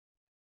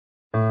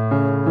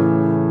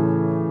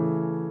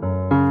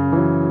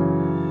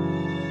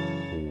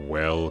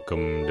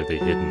welcome to the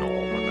Hidden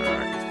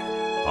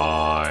Almanac.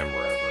 I'm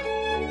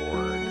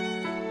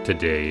Reverend Lord.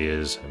 Today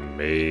is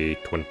May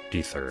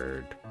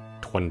 23rd,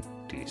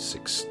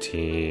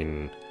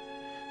 2016.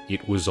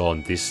 It was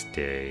on this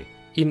day,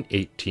 in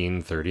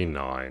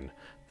 1839,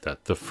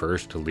 that the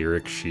first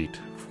lyric sheet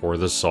for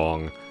the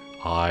song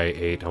I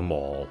Ate 'Em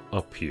All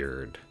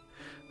appeared.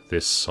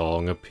 This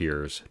song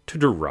appears to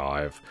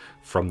derive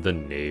from the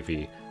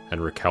Navy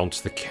and recounts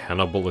the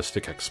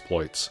cannibalistic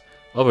exploits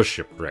of a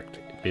shipwrecked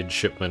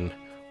midshipman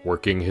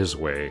working his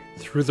way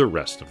through the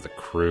rest of the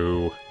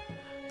crew.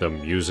 The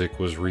music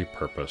was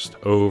repurposed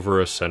over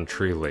a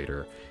century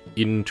later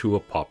into a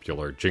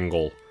popular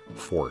jingle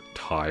for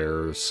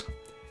tires.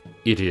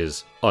 It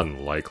is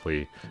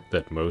unlikely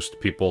that most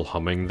people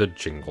humming the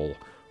jingle,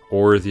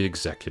 or the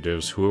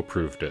executives who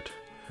approved it,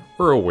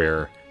 were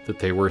aware that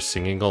they were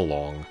singing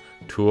along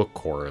to a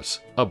chorus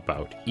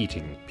about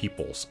eating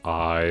people's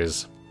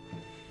eyes.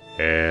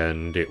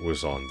 And it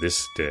was on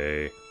this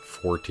day,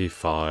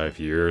 45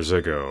 years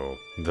ago,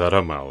 that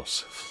a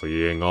mouse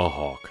fleeing a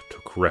hawk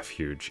took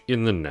refuge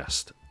in the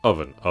nest of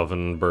an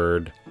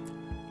ovenbird.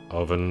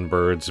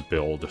 Ovenbirds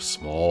build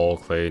small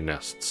clay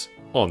nests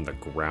on the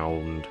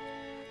ground.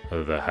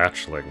 The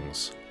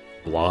hatchlings,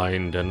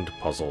 blind and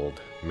puzzled,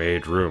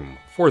 made room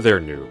for their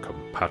new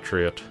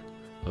compatriot.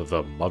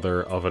 The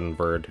mother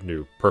ovenbird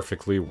knew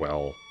perfectly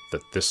well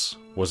that this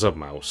was a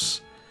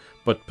mouse,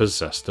 but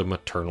possessed a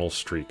maternal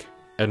streak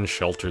and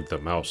sheltered the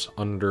mouse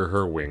under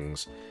her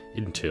wings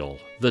until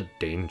the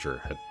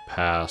danger had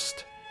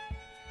passed.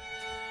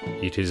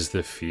 It is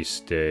the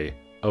feast day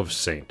of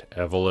Saint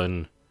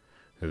Evelyn.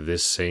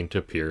 This saint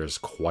appears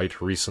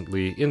quite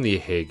recently in the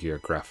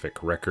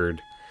hagiographic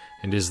record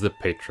and is the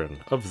patron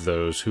of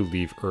those who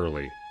leave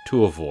early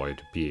to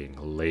avoid being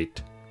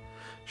late.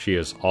 She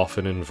is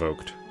often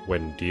invoked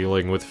when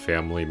dealing with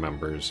family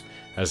members,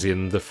 as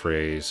in the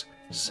phrase,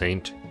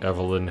 "Saint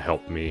Evelyn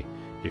help me,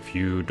 if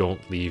you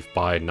don't leave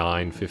by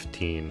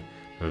 9:15,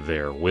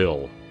 there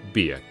will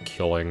be a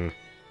killing."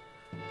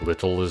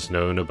 Little is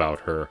known about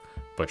her,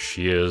 but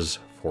she is,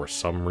 for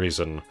some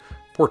reason,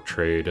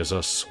 portrayed as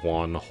a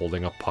swan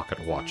holding a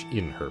pocket watch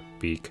in her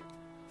beak.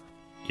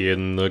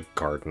 In the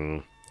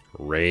garden,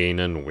 rain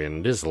and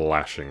wind is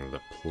lashing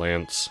the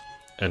plants,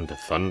 and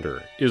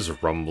thunder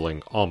is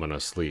rumbling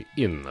ominously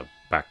in the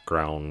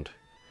background.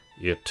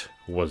 It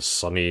was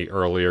sunny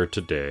earlier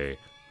today,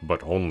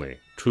 but only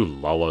to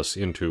lull us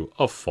into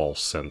a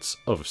false sense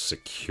of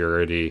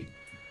security.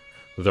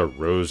 The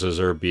roses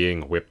are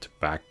being whipped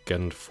back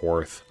and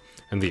forth,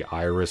 and the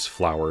iris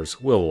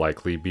flowers will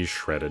likely be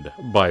shredded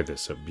by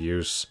this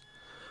abuse.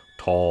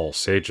 Tall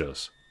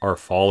sages are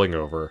falling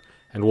over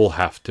and will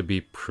have to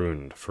be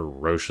pruned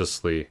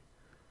ferociously.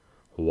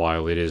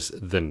 While it is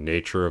the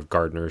nature of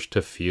gardeners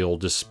to feel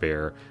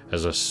despair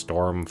as a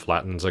storm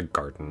flattens a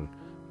garden,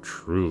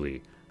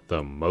 truly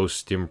the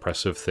most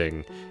impressive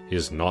thing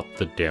is not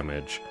the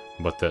damage,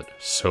 but that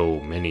so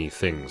many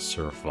things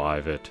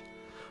survive it.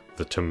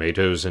 The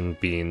tomatoes and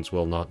beans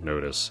will not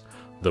notice,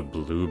 the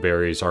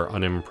blueberries are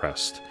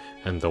unimpressed,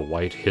 and the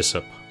white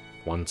hyssop,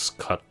 once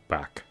cut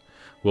back,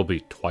 will be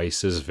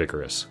twice as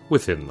vigorous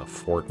within the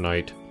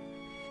fortnight.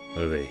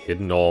 The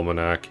Hidden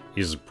Almanac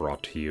is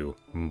brought to you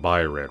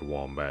by Red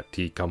Wombat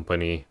Tea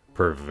Company,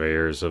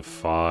 purveyors of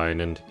fine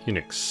and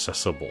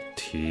inaccessible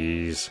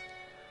teas.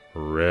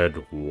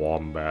 Red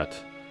Wombat,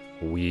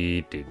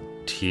 we did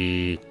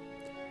tea.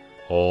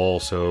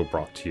 Also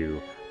brought to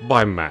you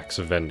by Max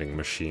Vending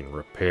Machine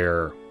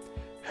Repair.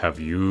 Have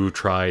you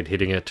tried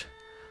hitting it?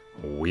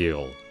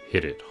 We'll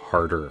hit it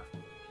harder.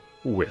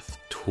 With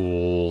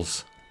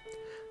tools.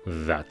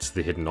 That's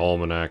the Hidden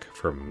Almanac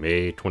for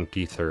May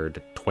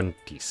 23rd,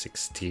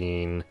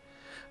 2016.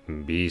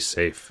 Be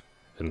safe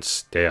and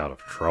stay out of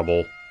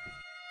trouble.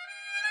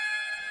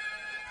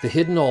 The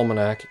Hidden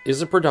Almanac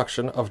is a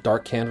production of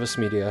Dark Canvas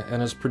Media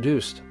and is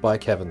produced by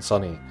Kevin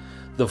Sonney.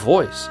 The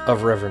voice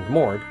of Reverend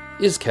Mord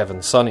is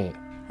Kevin Sonney.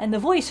 And the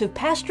voice of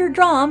Pastor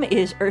Drom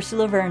is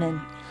Ursula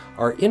Vernon.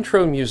 Our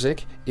intro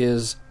music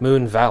is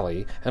Moon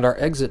Valley, and our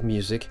exit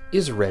music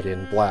is Red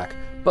in Black,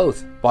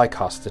 both by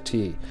Costa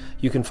T.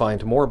 You can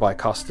find more by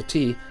Costa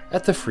T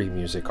at the Free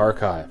Music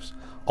Archives.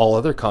 All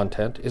other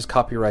content is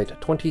copyright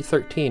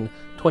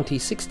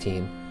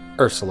 2013-2016,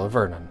 Ursula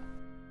Vernon.